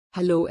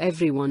Hello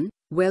everyone,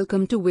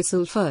 welcome to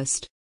Whistle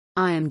First.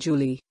 I am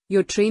Julie,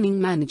 your training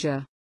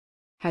manager.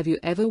 Have you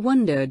ever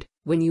wondered,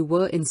 when you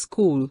were in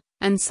school,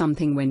 and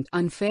something went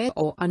unfair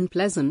or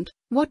unpleasant,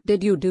 what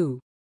did you do?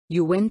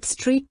 You went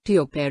straight to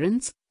your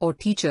parents or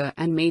teacher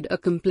and made a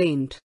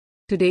complaint.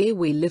 Today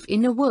we live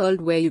in a world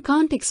where you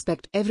can't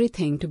expect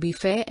everything to be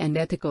fair and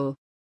ethical.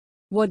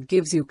 What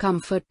gives you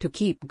comfort to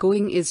keep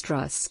going is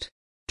trust.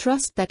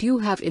 Trust that you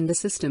have in the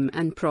system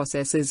and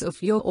processes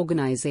of your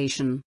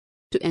organization.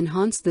 To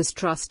enhance this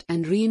trust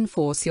and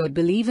reinforce your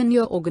belief in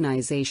your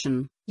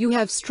organization, you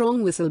have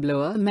strong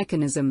whistleblower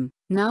mechanism,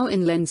 now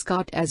in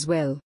Lenskart as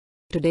well.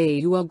 Today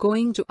you are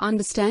going to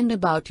understand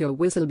about your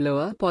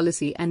whistleblower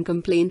policy and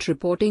complaint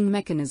reporting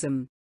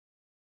mechanism.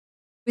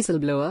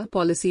 Whistleblower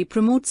policy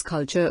promotes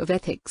culture of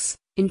ethics,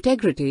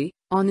 integrity,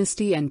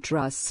 honesty and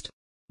trust.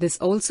 This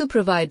also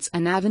provides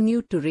an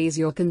avenue to raise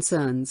your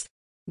concerns.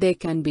 There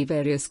can be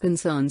various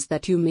concerns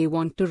that you may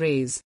want to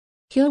raise.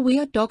 Here we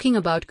are talking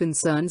about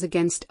concerns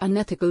against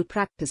unethical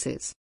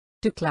practices.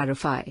 To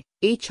clarify,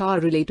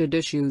 HR-related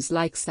issues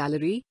like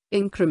salary,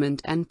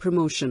 increment and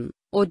promotion,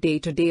 or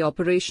day-to-day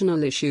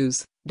operational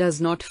issues, does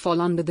not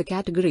fall under the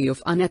category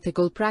of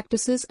unethical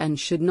practices and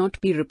should not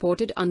be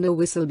reported under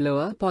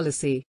whistleblower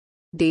policy.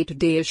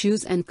 Day-to-day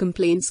issues and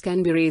complaints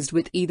can be raised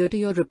with either to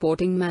your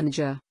reporting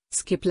manager,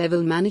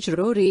 skip-level manager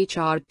or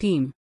HR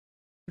team.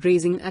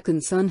 Raising a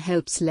concern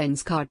helps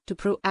Lenskart to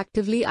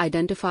proactively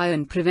identify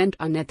and prevent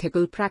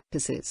unethical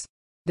practices.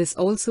 This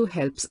also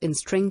helps in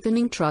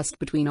strengthening trust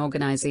between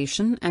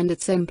organization and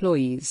its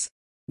employees.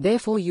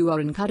 Therefore, you are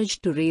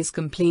encouraged to raise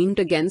complaint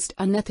against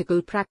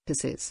unethical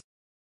practices.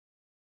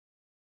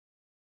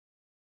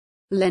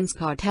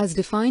 Lenskart has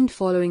defined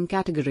following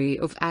category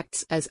of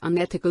acts as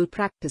unethical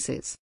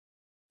practices.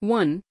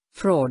 1.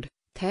 Fraud,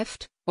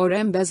 theft, or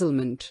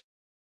embezzlement.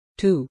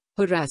 2.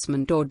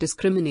 Harassment or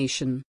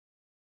discrimination.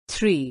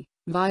 3.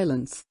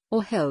 Violence,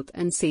 or health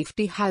and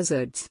safety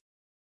hazards.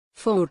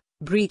 4.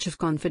 Breach of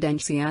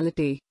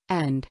confidentiality,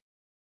 and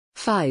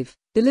 5.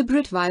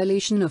 Deliberate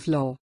violation of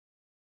law.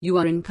 You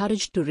are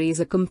encouraged to raise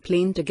a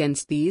complaint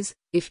against these,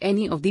 if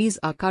any of these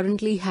are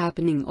currently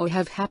happening or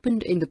have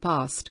happened in the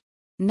past.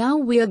 Now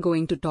we are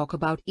going to talk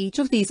about each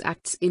of these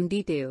acts in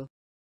detail.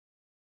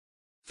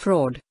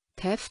 Fraud,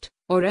 theft,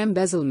 or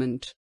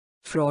embezzlement.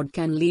 Fraud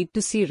can lead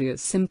to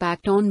serious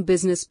impact on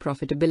business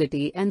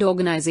profitability and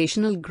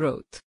organizational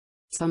growth.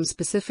 Some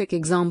specific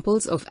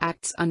examples of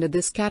acts under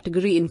this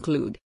category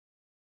include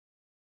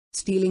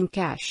stealing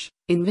cash,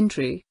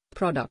 inventory,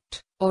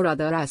 product, or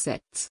other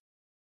assets.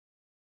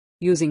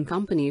 Using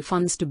company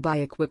funds to buy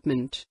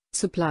equipment,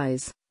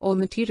 supplies, or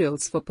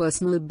materials for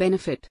personal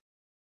benefit.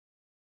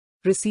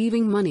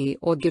 Receiving money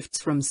or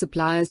gifts from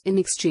suppliers in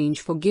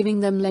exchange for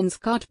giving them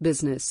Lenskart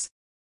business.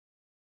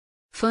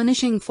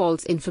 Furnishing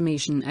false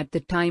information at the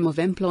time of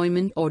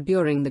employment or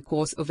during the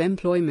course of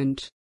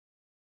employment.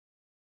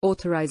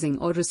 Authorizing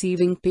or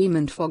receiving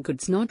payment for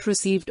goods not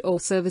received or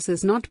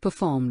services not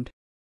performed.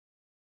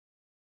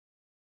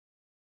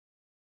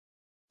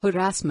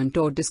 Harassment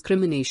or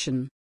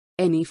discrimination.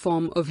 Any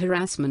form of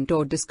harassment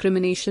or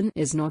discrimination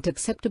is not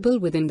acceptable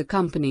within the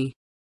company.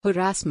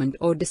 Harassment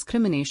or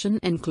discrimination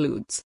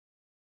includes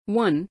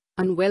 1.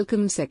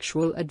 Unwelcome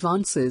sexual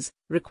advances,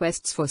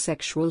 requests for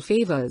sexual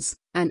favors,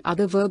 and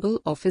other verbal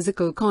or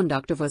physical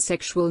conduct of a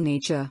sexual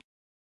nature.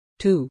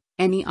 2.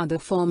 Any other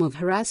form of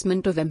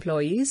harassment of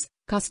employees,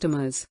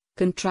 customers,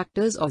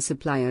 contractors or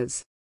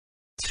suppliers.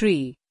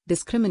 3.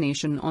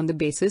 Discrimination on the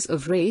basis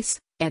of race,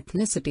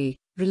 ethnicity,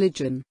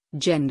 religion,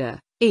 gender,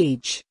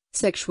 age,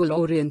 sexual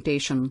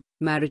orientation,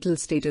 marital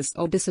status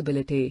or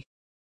disability.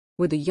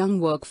 With a young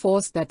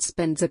workforce that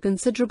spends a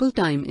considerable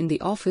time in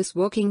the office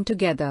working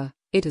together,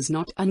 it is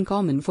not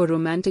uncommon for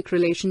romantic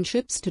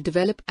relationships to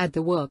develop at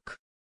the work.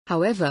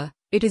 However,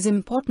 it is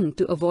important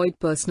to avoid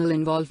personal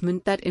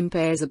involvement that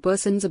impairs a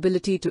person's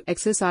ability to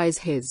exercise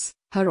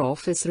his/her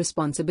office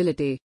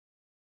responsibility.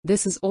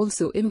 This is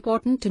also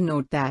important to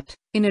note that,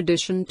 in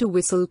addition to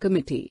Whistle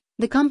Committee,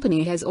 the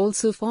company has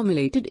also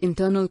formulated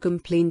internal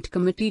complaint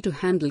committee to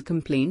handle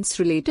complaints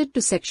related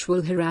to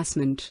sexual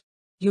harassment.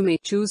 You may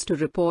choose to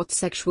report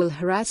sexual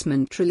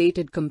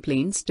harassment-related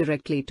complaints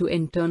directly to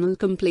internal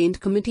complaint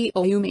committee,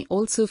 or you may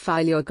also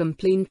file your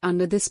complaint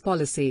under this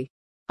policy.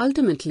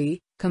 Ultimately,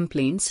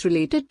 complaints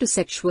related to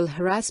sexual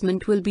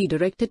harassment will be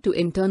directed to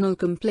internal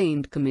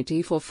complaint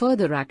committee for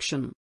further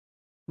action.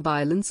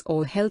 Violence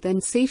or health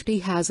and safety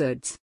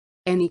hazards.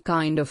 Any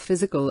kind of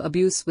physical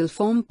abuse will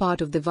form part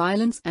of the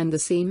violence and the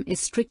same is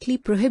strictly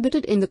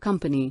prohibited in the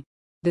company.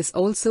 This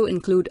also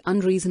include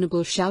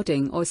unreasonable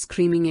shouting or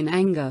screaming in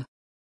anger.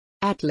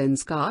 At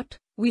Lenskart,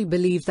 we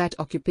believe that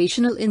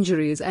occupational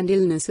injuries and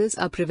illnesses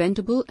are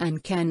preventable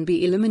and can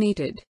be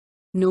eliminated.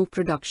 No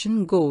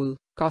production goal,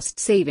 cost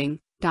saving,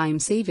 time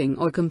saving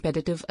or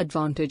competitive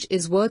advantage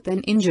is worth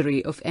an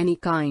injury of any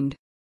kind.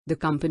 The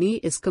company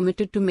is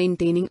committed to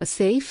maintaining a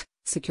safe,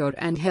 secure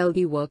and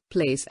healthy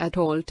workplace at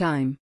all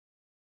time.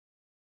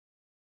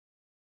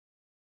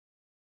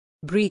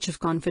 Breach of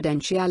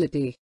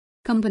confidentiality.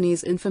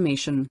 Company's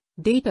information,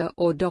 data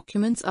or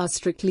documents are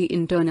strictly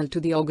internal to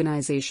the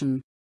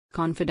organization.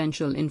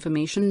 Confidential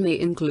information may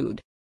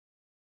include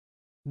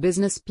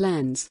business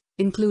plans,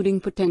 including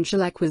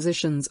potential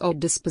acquisitions or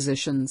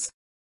dispositions,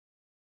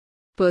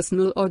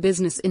 personal or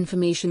business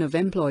information of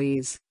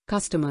employees,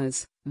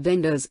 customers,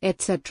 vendors,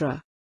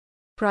 etc.,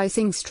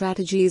 pricing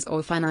strategies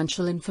or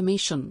financial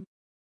information,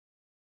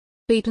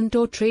 patent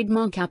or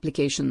trademark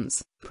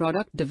applications,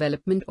 product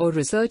development or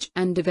research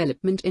and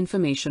development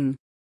information,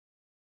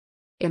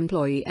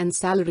 employee and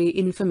salary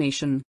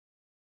information,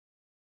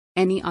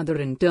 any other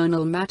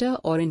internal matter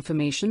or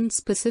information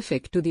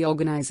specific to the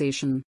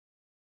organization.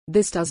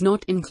 This does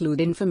not include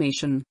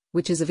information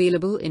which is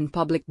available in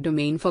public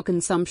domain for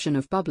consumption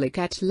of public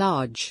at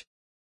large.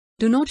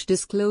 Do not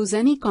disclose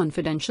any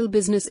confidential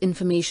business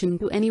information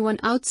to anyone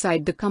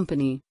outside the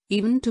company,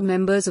 even to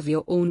members of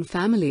your own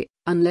family,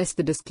 unless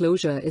the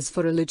disclosure is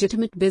for a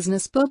legitimate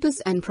business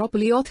purpose and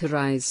properly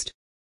authorized.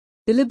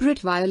 Deliberate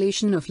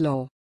violation of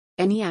law.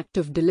 Any act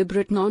of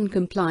deliberate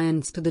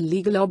non-compliance to the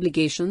legal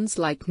obligations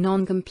like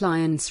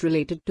non-compliance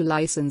related to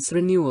license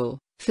renewal,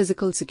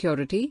 physical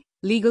security,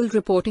 legal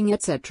reporting,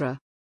 etc.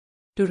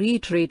 To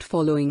reiterate,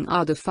 following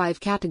are the 5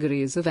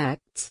 categories of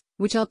acts,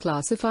 which are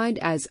classified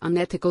as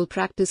unethical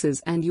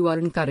practices, and you are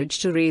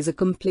encouraged to raise a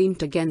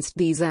complaint against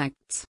these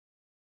acts.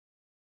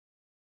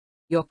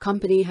 Your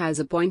company has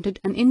appointed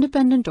an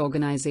independent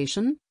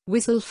organization,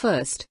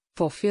 Whistlefirst,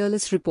 for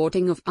fearless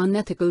reporting of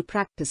unethical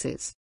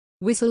practices.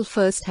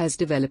 Whistlefirst has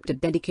developed a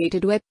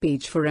dedicated web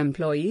page for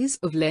employees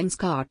of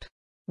Lenskart.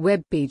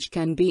 Web page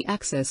can be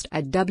accessed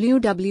at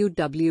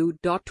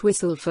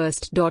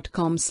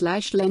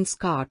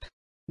www.whistlefirst.com/Lenskart.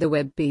 The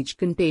web page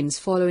contains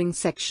following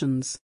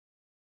sections.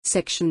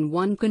 Section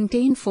 1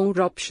 contains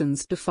 4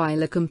 options to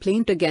file a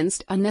complaint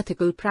against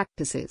unethical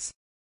practices.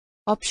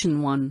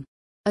 Option 1.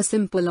 A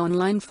simple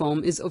online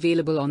form is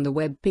available on the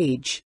web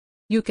page.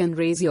 You can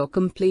raise your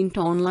complaint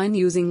online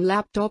using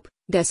laptop,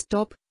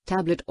 desktop,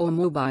 tablet or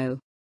mobile.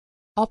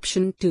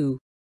 Option 2.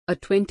 A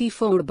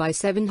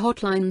 24/7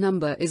 hotline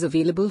number is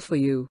available for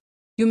you.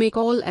 You may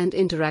call and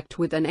interact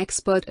with an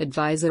expert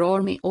advisor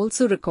or may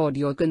also record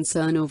your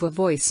concern over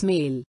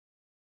voicemail.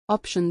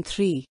 Option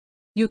 3.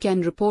 You can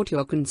report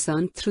your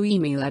concern through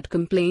email at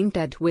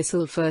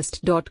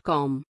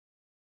complaint@whistlefirst.com.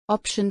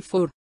 Option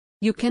 4.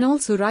 You can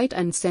also write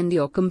and send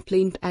your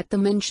complaint at the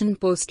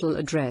mentioned postal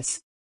address.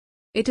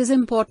 It is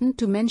important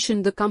to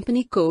mention the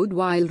company code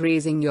while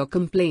raising your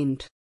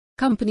complaint.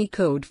 Company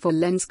code for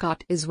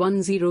Lenskart is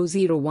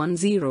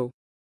 10010.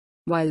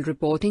 While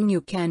reporting,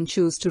 you can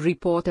choose to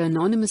report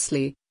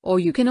anonymously, or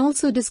you can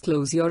also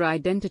disclose your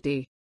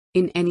identity.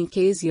 In any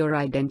case, your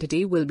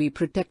identity will be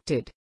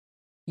protected.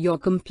 Your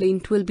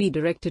complaint will be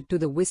directed to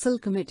the Whistle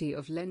Committee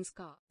of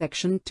Lenskart.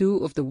 Section 2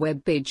 of the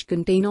web page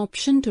contains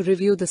option to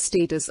review the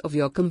status of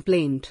your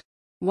complaint.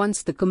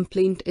 Once the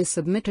complaint is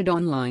submitted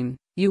online,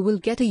 you will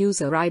get a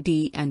user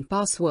ID and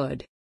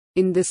password.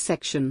 In this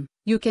section,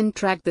 you can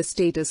track the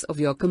status of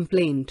your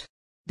complaint.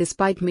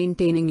 Despite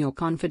maintaining your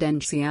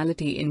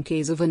confidentiality in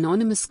case of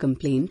anonymous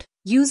complaint,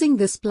 using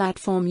this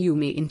platform you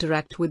may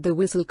interact with the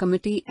Whistle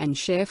Committee and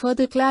share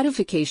further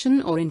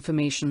clarification or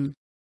information.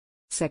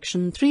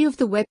 Section 3 of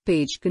the web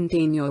page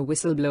contains your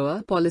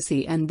whistleblower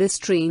policy and this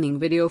training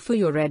video for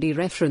your ready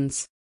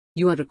reference.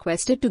 You are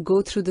requested to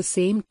go through the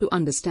same to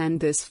understand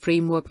this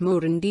framework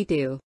more in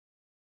detail.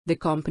 The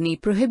company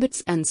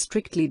prohibits and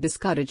strictly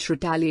discourages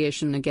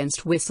retaliation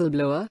against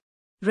whistleblower.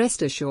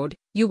 Rest assured,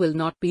 you will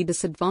not be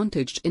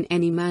disadvantaged in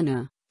any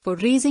manner for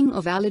raising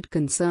a valid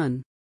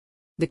concern.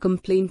 The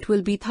complaint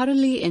will be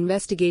thoroughly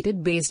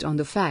investigated based on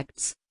the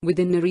facts,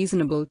 within a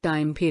reasonable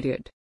time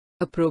period.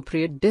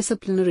 Appropriate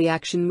disciplinary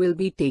action will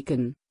be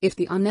taken if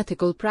the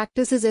unethical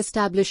practice is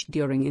established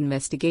during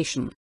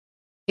investigation.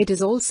 It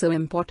is also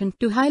important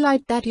to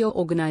highlight that your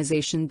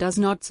organization does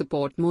not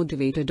support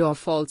motivated or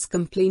false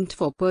complaint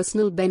for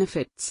personal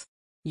benefits.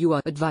 You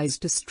are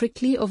advised to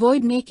strictly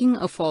avoid making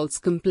a false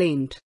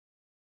complaint.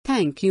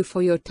 Thank you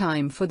for your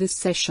time for this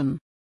session.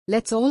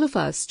 Let's all of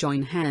us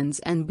join hands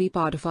and be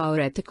part of our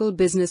ethical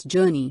business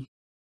journey.